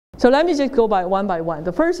So let me just go by one.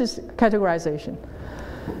 The first is categorization.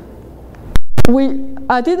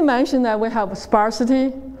 I did mention that we have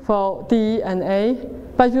sparsity for D and A,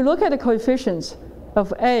 but if you look at the coefficients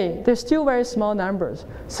of A, they're still very small numbers.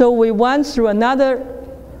 So we went through another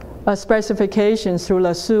specification through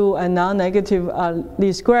lasso and non-negative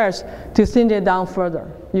least squares to thin it down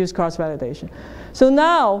further, use cross-validation. So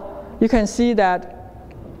now you can see that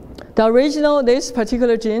the original, this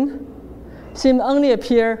particular gene, seem only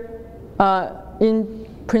appear in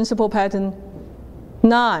principal pattern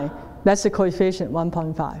 9. That's the coefficient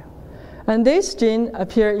 1.5. And this gene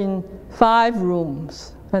appear in 5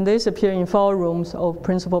 rooms. And this appear in 4 rooms of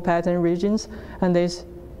principal pattern regions, and this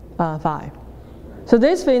 5. So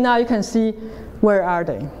this way now you can see where are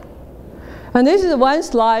they. And this is one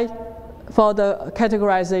slide for the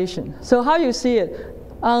categorization. So how you see it,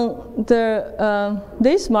 on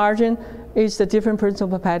this margin is the different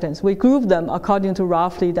principal patterns. We group them according to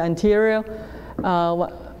roughly the anterior,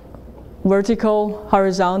 vertical,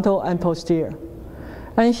 horizontal, and posterior.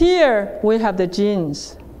 And here we have the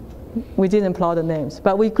genes. We didn't plot the names,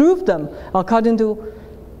 but we group them according to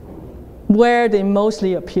where they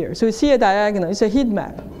mostly appear. So you see a diagonal, it's a heat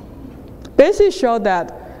map. Basically show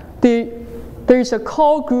that there is a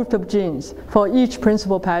core group of genes for each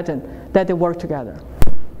principal pattern that they work together.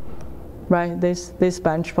 Right, this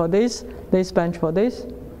bunch for this bunch for this,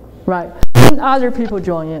 right? And other people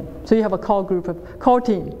join in. So you have a core group of core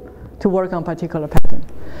team to work on particular pattern.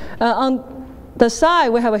 On the side,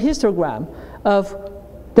 we have a histogram of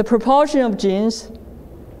the proportion of genes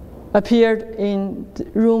appeared in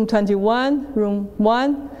room 21, room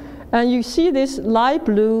 1, and you see this light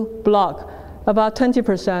blue block, about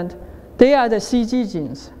 20%. They are the CG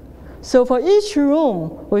genes. So for each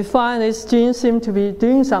room, we find these genes seem to be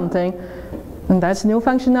doing something, and that's new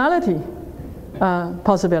functionality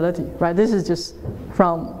possibility, right? This is just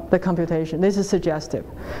from the computation. This is suggestive.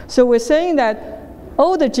 So we're saying that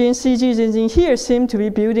all the genes, CG genes in here seem to be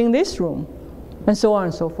building this room, and so on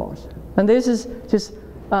and so forth. And this is just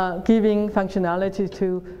giving functionality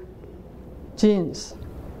to genes,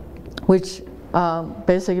 which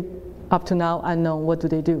basically up to now unknown. What do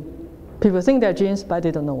they do? People think they're genes, but they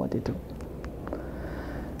don't know what they do.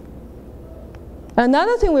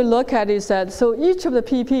 Another thing we look at is that, so each of the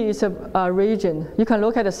PP is a region. You can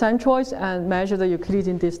look at the centroids and measure the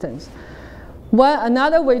Euclidean distance.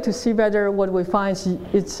 Another way to see whether what we find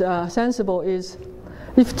is sensible is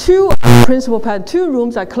if two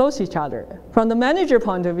rooms are close to each other. From the manager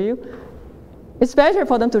point of view, it's better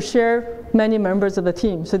for them to share many members of the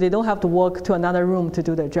team so they don't have to walk to another room to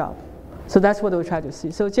do their job. So that's what we try to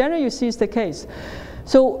see. So generally you see it's the case.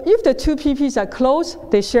 So if the two PPs are close,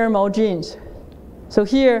 they share more genes. So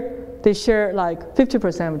here they share like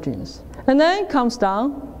 50% of genes. And then it comes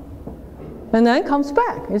down, and then it comes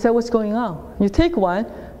back. You say, what's going on? You take one,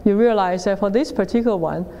 you realize that for this particular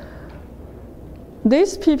one,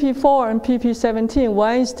 this PP4 and PP17,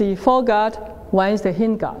 one is the foregut, one is the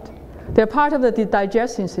hindgut. They're part of the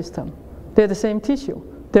digestion system. They're the same tissue.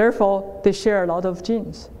 Therefore, they share a lot of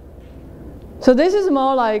genes. So this is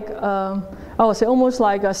more like, I would say almost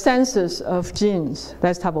like a census of genes,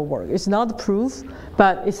 that type of work. It's not proof,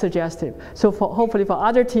 but it's suggestive. So hopefully for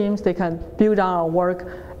other teams, they can build on our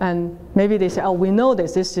work, and maybe they say, oh, we know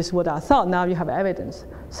this is what I thought, now you have evidence.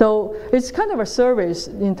 So it's kind of a service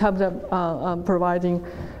in terms of providing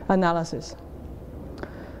analysis.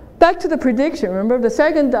 Back to the prediction. Remember the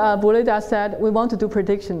second bullet I said, we want to do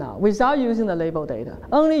prediction now without using the label data.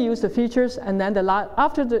 Only use the features, and then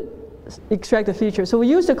extract the feature. So we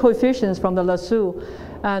use the coefficients from the lasso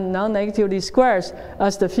and non-negative least squares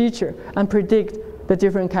as the feature and predict the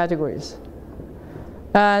different categories.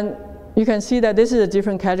 And you can see that this is a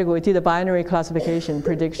different category. We did a binary classification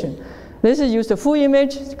prediction. This is used the full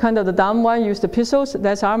image, kind of the dumb one, use the pixels.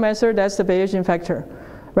 That's our method. That's the Bayesian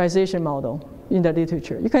factorization model in the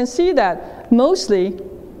literature. You can see that mostly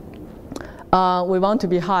we want to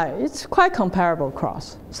be high. It's quite comparable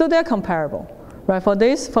across. So they're comparable. Right, for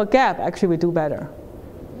gap, actually we do better.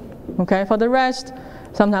 Okay, for the rest,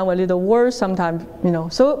 sometimes we're a little worse, sometimes,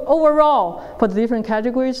 So overall, for the different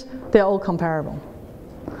categories, they're all comparable.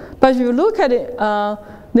 But if you look at it,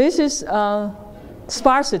 this is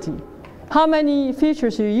sparsity. How many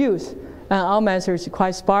features you use? And our method is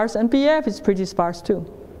quite sparse, and BF is pretty sparse too.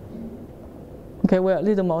 Okay, we're a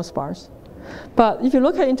little more sparse. But if you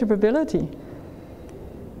look at interpretability,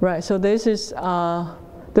 right, so this is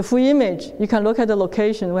the full image. You can look at the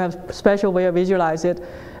location. We have a special way of visualize it.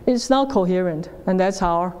 It's not coherent, and that's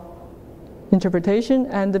our interpretation.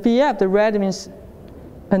 And the BF, the red means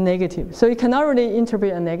a negative. So you cannot really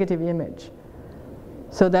interpret a negative image.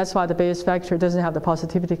 So that's why the Bayes factor doesn't have the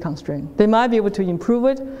positivity constraint. They might be able to improve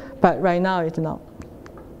it, but right now it's not.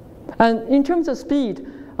 And in terms of speed,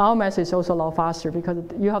 our method is also a lot faster because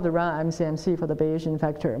you have to run MCMC for the Bayesian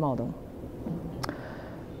factor model.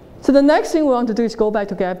 So the next thing we want to do is go back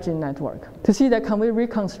to gap gene network to see that can we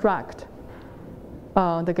reconstruct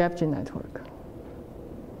the gap gene network.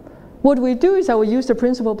 What we do is that we use the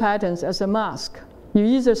principal patterns as a mask. You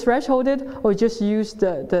either threshold it or just use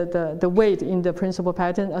the weight in the principal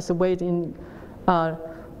pattern as a weight in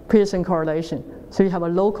Pearson correlation. So you have a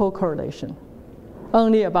local correlation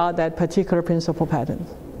only about that particular principal pattern.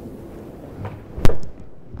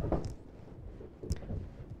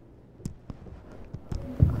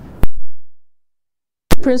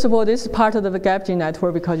 Principle, this is part of the gap gene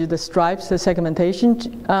network because of the stripes, the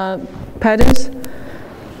segmentation patterns.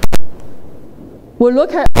 We'll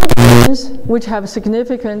look at genes which have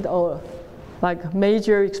significant or like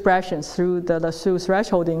major expressions through the Lasso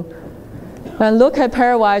thresholding and look at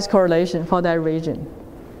pairwise correlation for that region.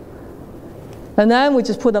 And then we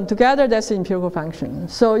just put them together, that's the empirical function.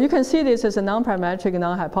 So you can see this as a non-parametric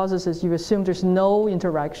non-hypothesis. You assume there's no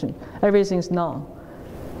interaction, everything's null.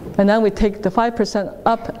 And then we take the 5%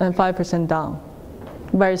 up and 5% down.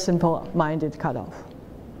 Very simple-minded cutoff.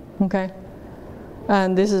 Okay?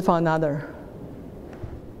 And this is for another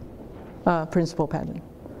principal pattern.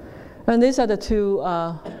 And these are the two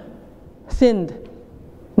thinned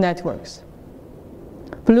networks.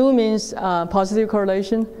 Blue means positive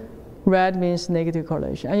correlation. Red means negative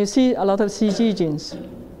correlation. And you see a lot of CG genes.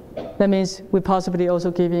 That means we're possibly also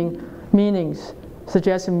giving meanings,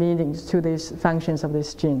 suggesting meanings to these functions of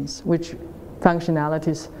these genes, which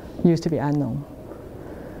functionalities used to be unknown.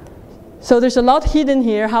 So there's a lot hidden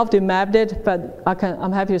here, how to map it, but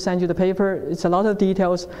I'm happy to send you the paper. It's a lot of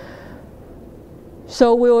details.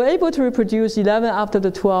 So we were able to reproduce 11 after the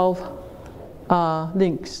 12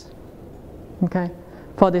 links, okay,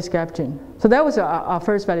 for this gap gene. So that was our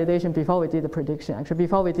first validation before we did the prediction, actually,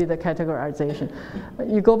 before we did the categorization.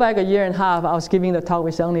 You go back a year and a half, I was giving the talk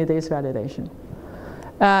with only this validation.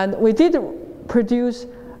 And we did produce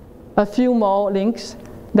a few more links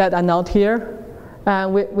that are not here.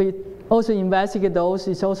 And we also investigate those.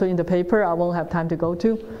 It's also in the paper. I won't have time to go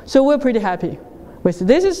to. So we're pretty happy with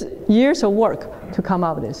this. Is years of work to come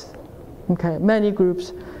up with this. Okay, many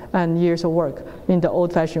groups and years of work in the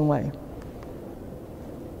old-fashioned way.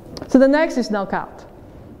 So the next is knockout.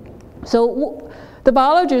 So the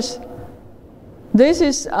biologists, this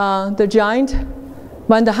is the giant.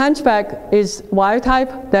 When the hunchback is wild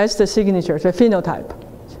type, that's the signature, the phenotype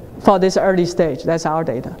for this early stage. That's our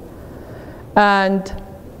data. And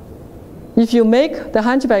if you make the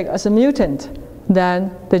hunchback as a mutant,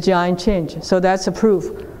 then the giant change. So that's a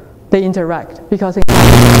proof they interact because they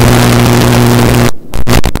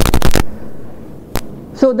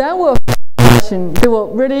so then we'll they were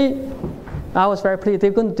really, I was very pleased.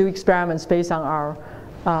 They're going to do experiments based on our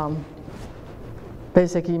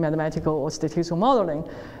basically mathematical or statistical modeling.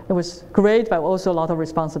 It was great, but also a lot of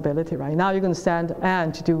responsibility, right? Now you're going to send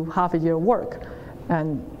Anne to do half a year work.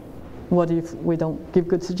 And what if we don't give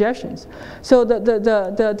good suggestions? So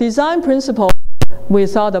the design principle we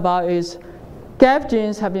thought about is gap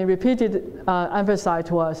genes have been repeated, emphasized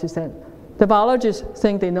to us is that the biologists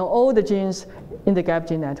think they know all the genes in the gap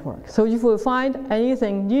gene network. So if we find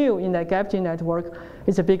anything new in that gap gene network,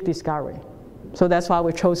 it's a big discovery. So that's why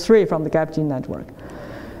we chose 3 from the gap gene network.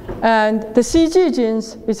 And the CG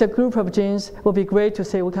genes is a group of genes. It would be great to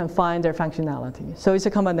say we can find their functionality. So it's a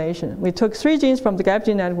combination. We took 3 genes from the gap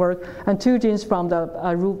gene network and 2 genes from the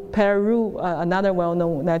pair-RU, another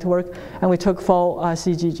well-known network, and we took 4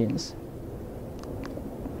 CG genes.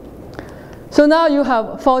 So now you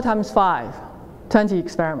have 4 times 5, 20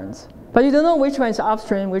 experiments. But you don't know which one is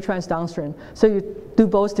upstream, which one is downstream. So you do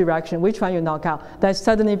both directions, which one you knock out. That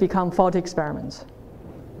suddenly become 40 experiments.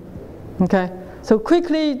 Okay? So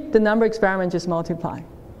quickly, the number of experiments just multiply.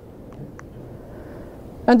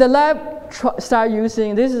 And the lab started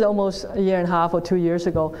using, this is almost a year and a half or 2 years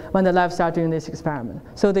ago, when the lab started doing this experiment.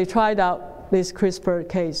 So they tried out this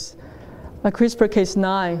CRISPR-Cas, a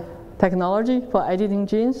CRISPR-Cas9 technology for editing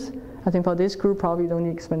genes. I think for this group, probably don't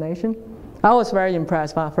need explanation. I was very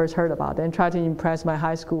impressed when I first heard about it and tried to impress my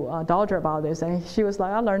high school daughter about this. And she was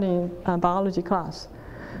like, I learned in biology class.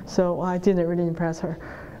 So I didn't really impress her.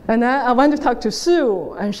 And then I went to talk to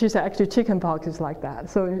Sue, and she said, actually, chickenpox is like that.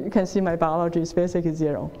 So you can see my biology is basically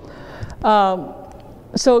 0. Let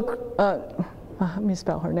me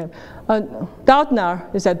spell her name. Dautner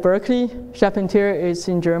is at Berkeley, Charpentier is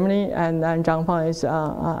in Germany, and Zhang Fang is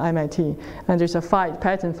MIT. And there's a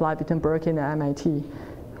patent fight between Berkeley and MIT,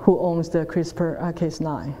 who owns the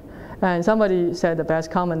CRISPR-Cas9. And somebody said the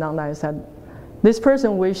best comment on that is that this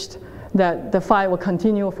person wished that the file would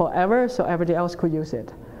continue forever so everybody else could use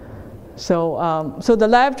it. So, so the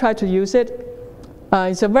lab tried to use it.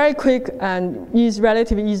 It's a very quick and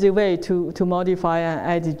relatively easy way to modify and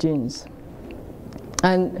edit genes.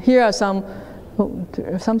 And here are some,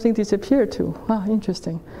 something disappeared too. Ah,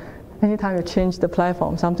 interesting. Anytime you change the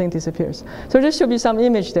platform, something disappears. So there should be some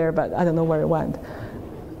image there, but I don't know where it went.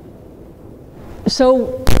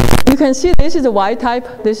 So you can see this is the wild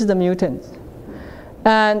type, this is the mutant.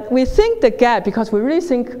 And we think the gap, because we really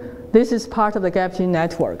think this is part of the gap gene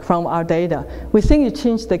network from our data, we think you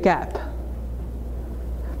change the gap.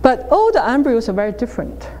 But all the embryos are very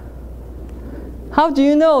different. How do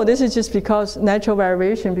you know? This is just because natural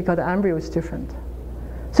variation, because the embryo is different.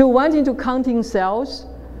 So we went into counting cells.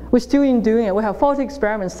 We're still in doing it. We have 40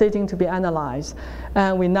 experiments sitting to be analyzed.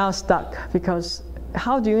 And we're now stuck because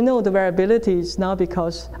how do you know the variability is now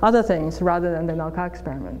because other things rather than the knockout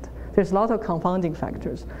experiment? There's a lot of confounding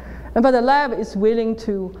factors. But the lab is willing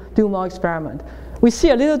to do more experiment. We see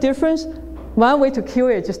a little difference. One way to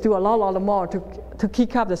cure it is just do a lot more to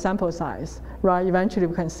kick up the sample size, right? Eventually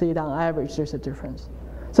we can see that on average there's a difference.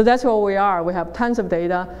 So that's where we are. We have tons of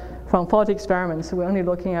data from 40 experiments. We're only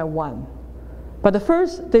looking at one. But the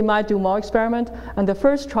first, they might do more experiment, and the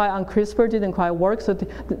first try on CRISPR didn't quite work, so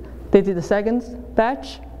they did the second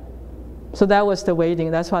batch. So that was the waiting.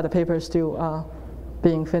 That's why the paper is still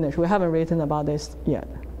being finished. We haven't written about this yet.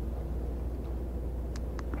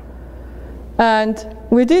 And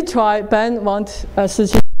we did try, Ben wants on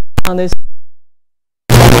this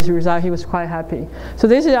result, he was quite happy. So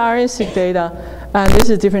this is RNA-seq data, and this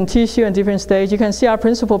is different tissue and different stage. You can see our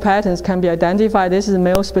principal patterns can be identified. This is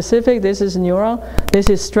male-specific, this is neuron, this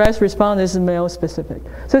is stress response, this is male-specific.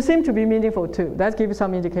 So it seems to be meaningful too. That gives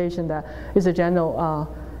some indication that it's a general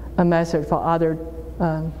a method for other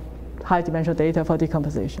high-dimensional data for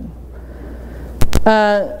decomposition.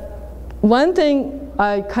 One thing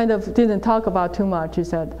I kind of didn't talk about too much is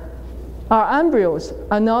that our embryos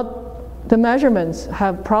are not, the measurements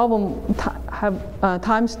have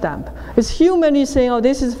timestamp. It's humanly saying, oh,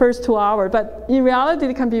 this is first 2 hours, but in reality,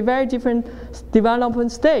 it can be very different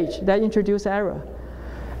development stage that introduce error.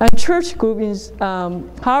 And Church group in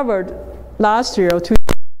Harvard last year, or 2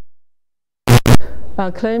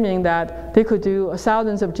 years, claiming that they could do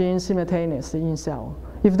thousands of genes simultaneously in cell.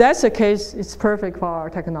 If that's the case, it's perfect for our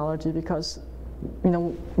technology because,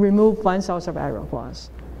 remove one source of error for us.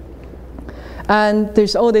 And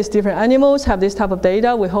there's all these different animals have this type of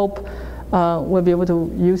data. We hope we'll be able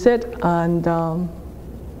to use it. And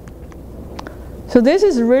so this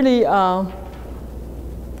is really a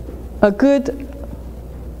good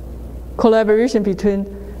collaboration between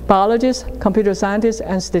biologists, computer scientists,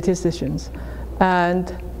 and statisticians.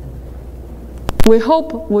 And we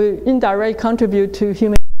hope we indirectly contribute to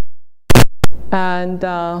human and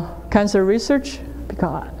cancer research,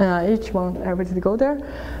 because NIH wants everybody to go there.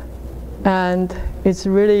 And it's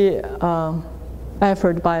really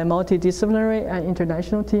effort by a multidisciplinary and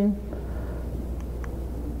international team.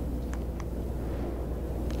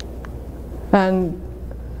 And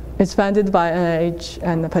it's funded by NIH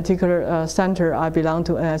and a particular center. I belong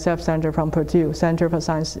to NSF Center from Purdue, Center for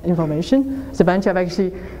Science Information. It's a bunch of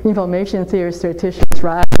actually information theory statisticians,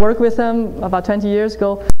 right? I worked with them about 20 years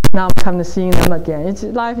ago. Now I'm coming to seeing them again.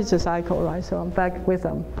 Life is a cycle, right? So I'm back with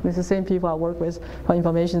them. It's the same people I work with for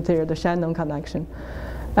information theory, the Shannon connection,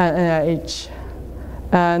 and NIH.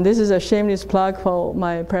 And this is a shameless plug for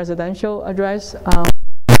my presidential address.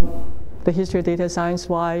 The history of data science,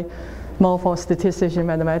 why more for statisticians,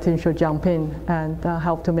 mathematicians should jump in and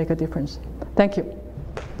help to make a difference. Thank you.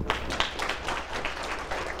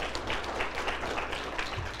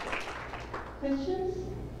 Questions?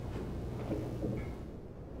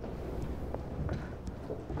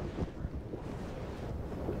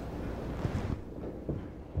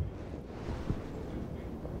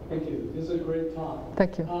 Thank you. This is a great talk.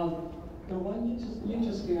 Thank you. The one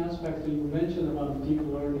interesting aspect that you mentioned about deep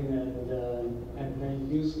learning and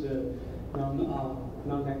they use the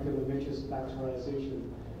non-negative matrix factorization.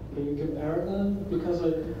 Can you compare them? Because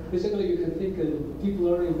basically you can think deep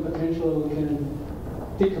learning potential can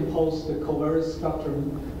decompose the covariance structure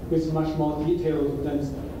with much more detail than.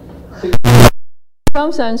 In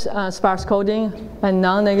some sense, sparse coding and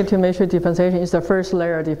non-negative matrix differentiation is the first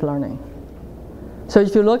layer of deep learning. So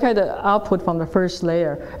if you look at the output from the first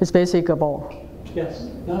layer, it's basically a ball. Yes,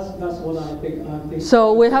 that's what I think.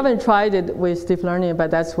 So we haven't tried it with deep learning, but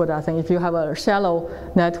that's what I think. If you have a shallow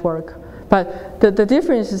network, but the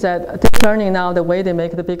difference is that deep learning now, the way they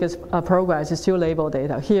make the biggest progress is still label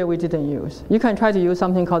data. Here we didn't use. You can try to use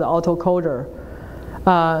something called autocoder.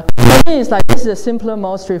 For me, it's like this is a simpler,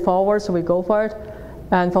 more straightforward, so we go for it.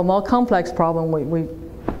 And for more complex problem,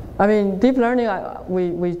 I mean, deep learning,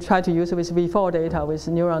 we try to use it with V4 data, with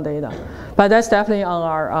neuron data. But that's definitely on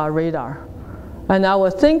our radar. And I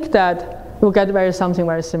would think that we'll get something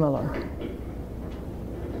very similar.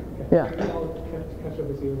 Yeah. I'll catch up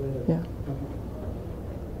with you later. Yeah.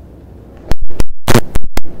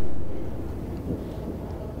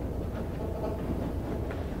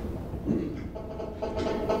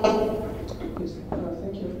 Yes,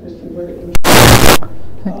 thank you. That's been very interesting.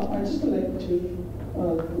 I'd just like to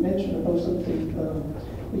mention about something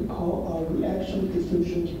we call reaction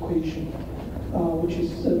diffusion equation, which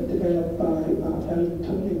is developed by Alan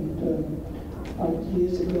Turing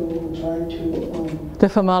years ago. Tried to the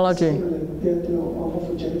homology. simulate the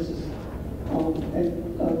morphogenesis. And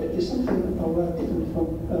there's something rather different from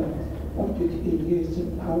what you did here is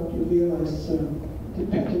how you realize the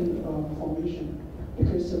pattern formation.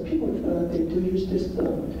 Because people, they do use this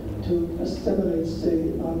to simulate, say,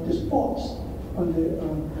 the spots on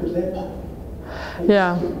the laptop.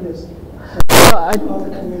 Yeah. Yes. Well,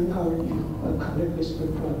 How you connect this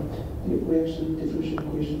with the reaction diffusion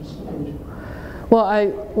equations approach? Well, I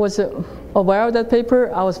was aware of that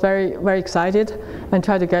paper. I was very, very excited and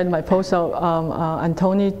tried to get my postdoc,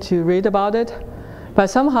 Antoni, to read about it. But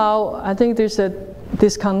somehow, I think there's a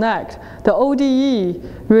disconnect. The ODE,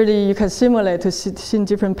 really, you can simulate to see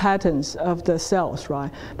different patterns of the cells,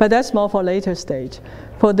 right? But that's more for later stage.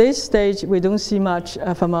 For this stage, we don't see much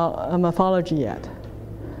of a morphology yet.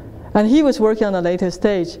 And he was working on the later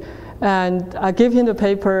stage. And I gave him the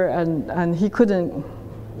paper, and he couldn't.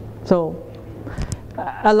 So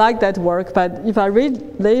I like that work, but if I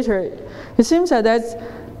read later, it seems that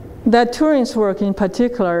that Turing's work in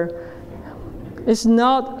particular is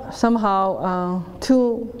not somehow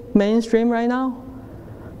too mainstream right now,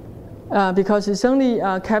 because it only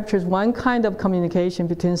captures one kind of communication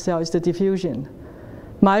between cells, the diffusion.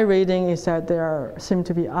 My reading is that there seem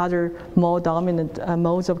to be other more dominant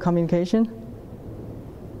modes of communication.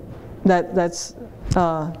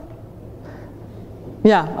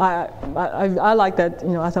 Yeah, I like that.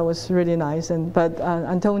 I thought it was really nice. But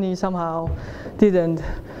Antoni somehow didn't.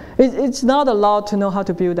 It's not a lot to know how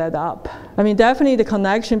to build that up. I mean, definitely the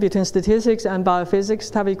connection between statistics and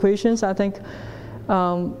biophysics type equations. I think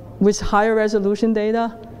with higher resolution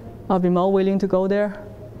data, I'll be more willing to go there.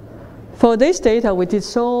 For this data, we did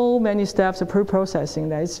so many steps of pre-processing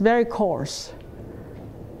that it's very coarse.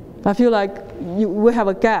 I feel like we have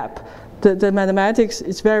a gap. The mathematics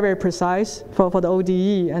is very, very precise for the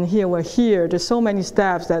ODE, and there's so many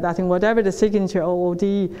steps that I think whatever the signature of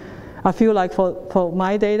ODE, I feel like for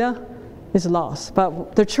my data is lost.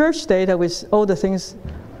 But the church data with all the things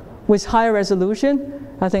with higher resolution,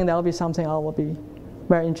 I think that will be something I will be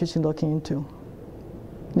very interested in looking into.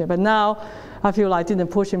 Yeah, but now I feel like I didn't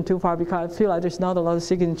push him too far because I feel like there's not a lot of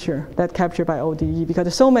signature that captured by ODE because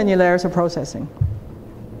there's so many layers of processing.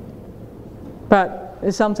 But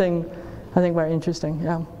it's something I think very interesting.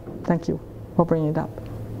 Yeah, thank you for bringing it up.